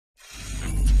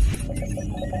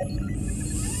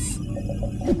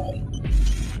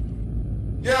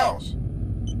Yeousch!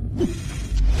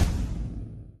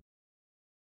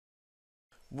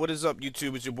 What is up,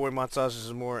 YouTube? It's your boy Montages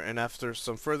and more, and after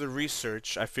some further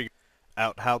research, I figured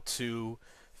out how to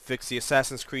fix the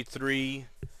Assassin's Creed 3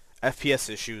 FPS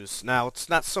issues. Now, it's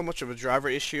not so much of a driver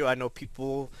issue. I know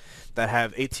people that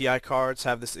have ATI cards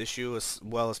have this issue, as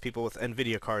well as people with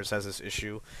NVIDIA cards has this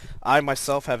issue. I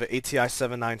myself have an ATI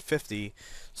 7950,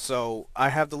 so I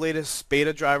have the latest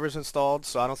beta drivers installed,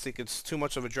 so I don't think it's too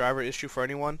much of a driver issue for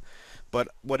anyone. But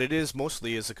what it is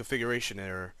mostly is a configuration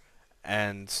error,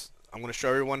 and I'm going to show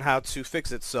everyone how to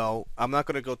fix it, so I'm not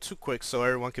going to go too quick so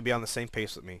everyone can be on the same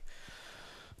pace with me.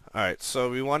 Alright, so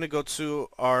we want to go to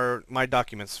our My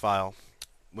Documents file,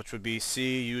 which would be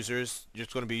C users,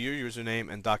 just going to be your username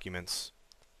and documents,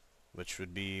 which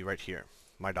would be right here,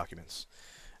 My Documents.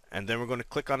 And then we're going to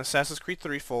click on Assassin's Creed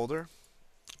 3 folder,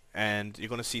 and you're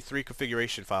going to see 3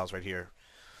 configuration files right here.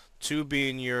 2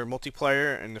 being your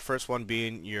multiplayer, and the first one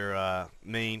being your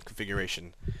main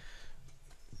configuration.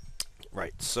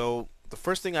 Right, so the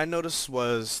first thing I noticed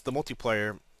was the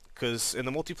multiplayer, because in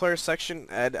the multiplayer section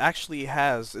it actually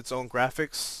has its own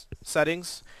graphics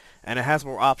settings, and it has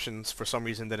more options for some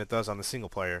reason than it does on the single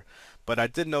player. But I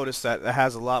did notice that it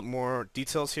has a lot more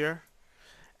details here,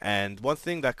 and one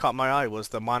thing that caught my eye was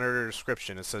the monitor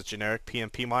description. It says generic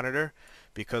PMP monitor,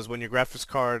 because when your graphics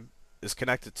card is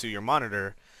connected to your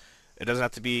monitor, it doesn't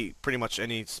have to be pretty much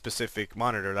any specific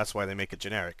monitor. That's why they make it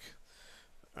generic.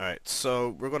 Alright, so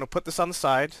we're going to put this on the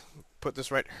side, put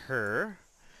this right here,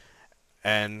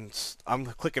 and I'm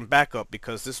clicking backup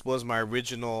because this was my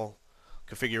original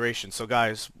configuration. So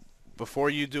guys, before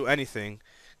you do anything,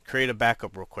 create a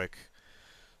backup real quick.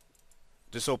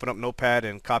 Just open up Notepad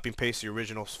and copy and paste the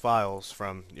original files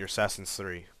from your Assassin's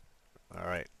 3.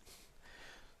 Alright,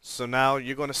 so now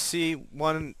you're going to see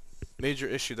one major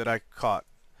issue that I caught.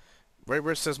 Right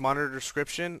where it says monitor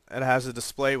description, it has a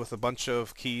display with a bunch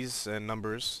of keys and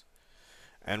numbers.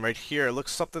 And right here, it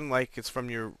looks something like it's from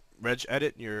your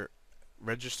regedit, your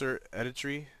register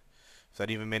editory, if that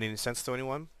even made any sense to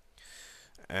anyone.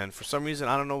 And for some reason,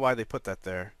 I don't know why they put that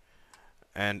there.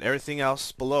 And everything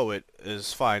else below it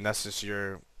is fine. That's just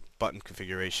your button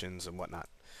configurations and whatnot.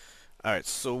 Alright,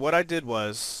 so what I did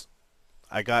was,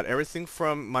 I got everything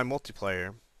from my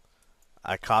multiplayer,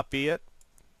 I copy it,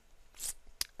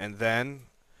 and then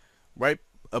right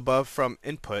above from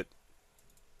input,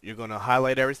 you're going to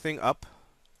highlight everything up,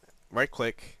 right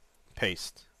click,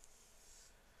 paste.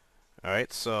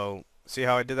 Alright, so see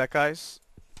how I did that, guys?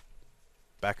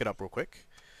 Back it up real quick.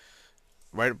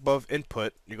 Right above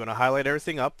input, you're going to highlight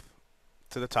everything up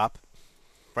to the top,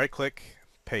 right click,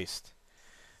 paste.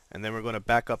 And then we're going to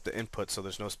back up the input so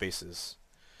there's no spaces.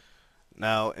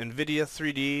 Now NVIDIA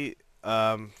 3D,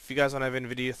 if you guys don't have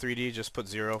NVIDIA 3D, just put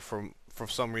 0. For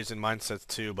some reason mine says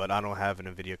 2, but I don't have an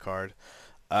NVIDIA card.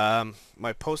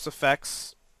 My post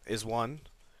effects is 1,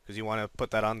 because you want to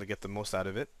put that on to get the most out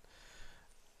of it.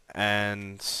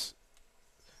 And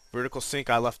vertical sync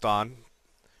I left on.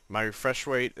 My refresh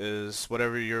rate is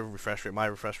whatever your refresh rate. My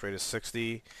refresh rate is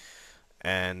 60.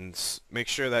 And make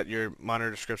sure that your monitor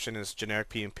description is generic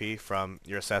PMP from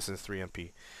your Assassin's 3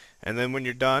 MP. And then when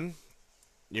you're done,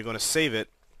 you're going to save it.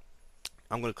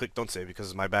 I'm going to click don't save because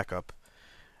it's my backup.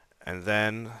 And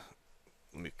then,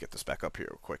 let me get this back up here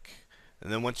real quick.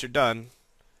 And then once you're done,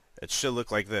 it should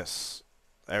look like this.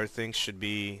 Everything should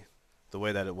be the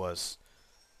way that it was.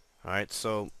 Alright,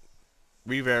 so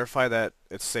re-verify that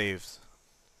it's saved.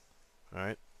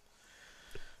 Alright.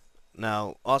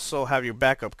 Now, also have your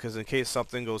backup, because in case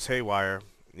something goes haywire,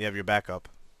 you have your backup.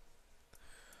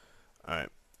 Alright,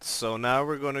 so now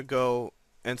we're going to go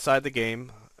inside the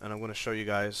game, and I'm going to show you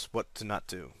guys what to not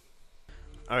do.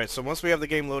 Alright, so once we have the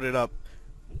game loaded up,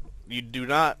 you do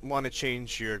not want to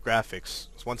change your graphics.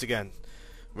 So once again,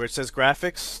 where it says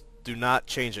graphics, do not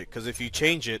change it, because if you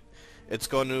change it, it's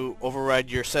going to override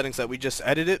your settings that we just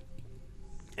edited,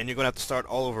 and you're going to have to start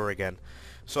all over again.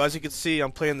 So as you can see,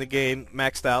 I'm playing the game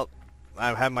maxed out.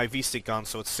 I have my VSync on,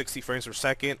 so it's 60 frames per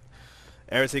second.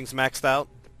 Everything's maxed out,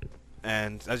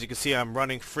 and as you can see, I'm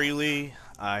running freely.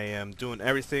 I am doing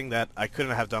everything that I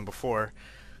couldn't have done before,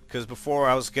 because before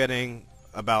I was getting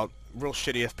about real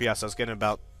shitty FPS. I was getting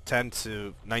about 10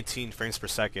 to 19 frames per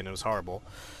second. It was horrible.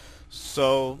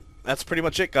 So that's pretty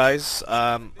much it, guys.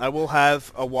 I will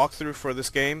have a walkthrough for this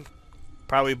game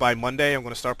probably by Monday. I'm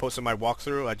going to start posting my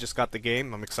walkthrough. I just got the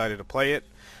game. I'm excited to play it.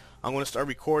 I'm going to start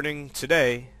recording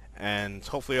today, and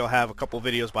hopefully I'll have a couple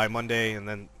videos by Monday and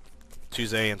then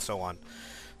Tuesday and so on.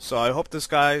 So I hope this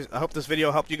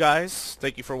video helped you guys.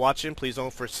 Thank you for watching. Please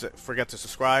don't forget to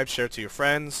subscribe, share it to your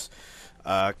friends.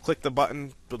 Click the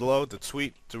button below to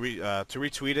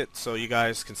retweet it so you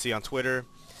guys can see on Twitter.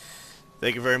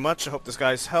 Thank you very much. I hope this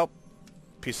guys help.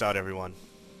 Peace out, everyone.